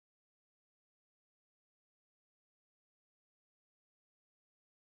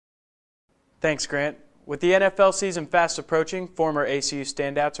Thanks, Grant. With the NFL season fast approaching, former ACU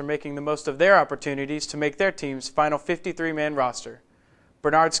standouts are making the most of their opportunities to make their team's final 53-man roster.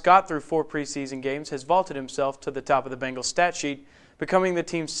 Bernard Scott, through 4 preseason games, has vaulted himself to the top of the Bengals stat sheet, becoming the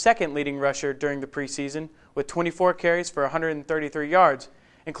team's second leading rusher during the preseason with 24 carries for 133 yards,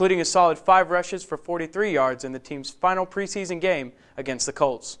 including a solid 5 rushes for 43 yards in the team's final preseason game against the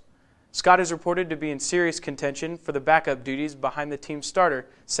Colts. Scott is reported to be in serious contention for the backup duties behind the team's starter,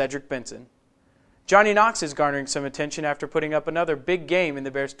 Cedric Benson. Johnny Knox is garnering some attention after putting up another big game in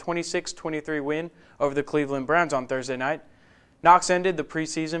the Bears' 26-23 win over the Cleveland Browns on Thursday night. Knox ended the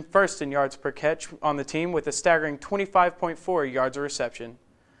preseason first in yards per catch on the team with a staggering 25.4 yards a reception.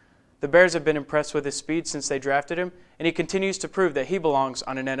 The Bears have been impressed with his speed since they drafted him, and he continues to prove that he belongs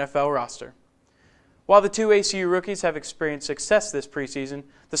on an NFL roster. While the 2 ACU rookies have experienced success this preseason,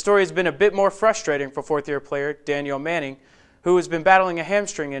 the story has been a bit more frustrating for fourth-year player Danieal Manning, who has been battling a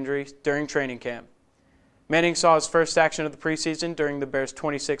hamstring injury during training camp. Manning saw his first action of the preseason during the Bears'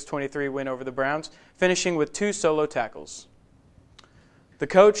 26-23 win over the Browns, finishing with 2 solo tackles. The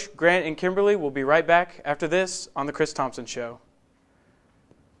coach, Grant, and Kimberly will be right back after this on The Chris Thompson Show.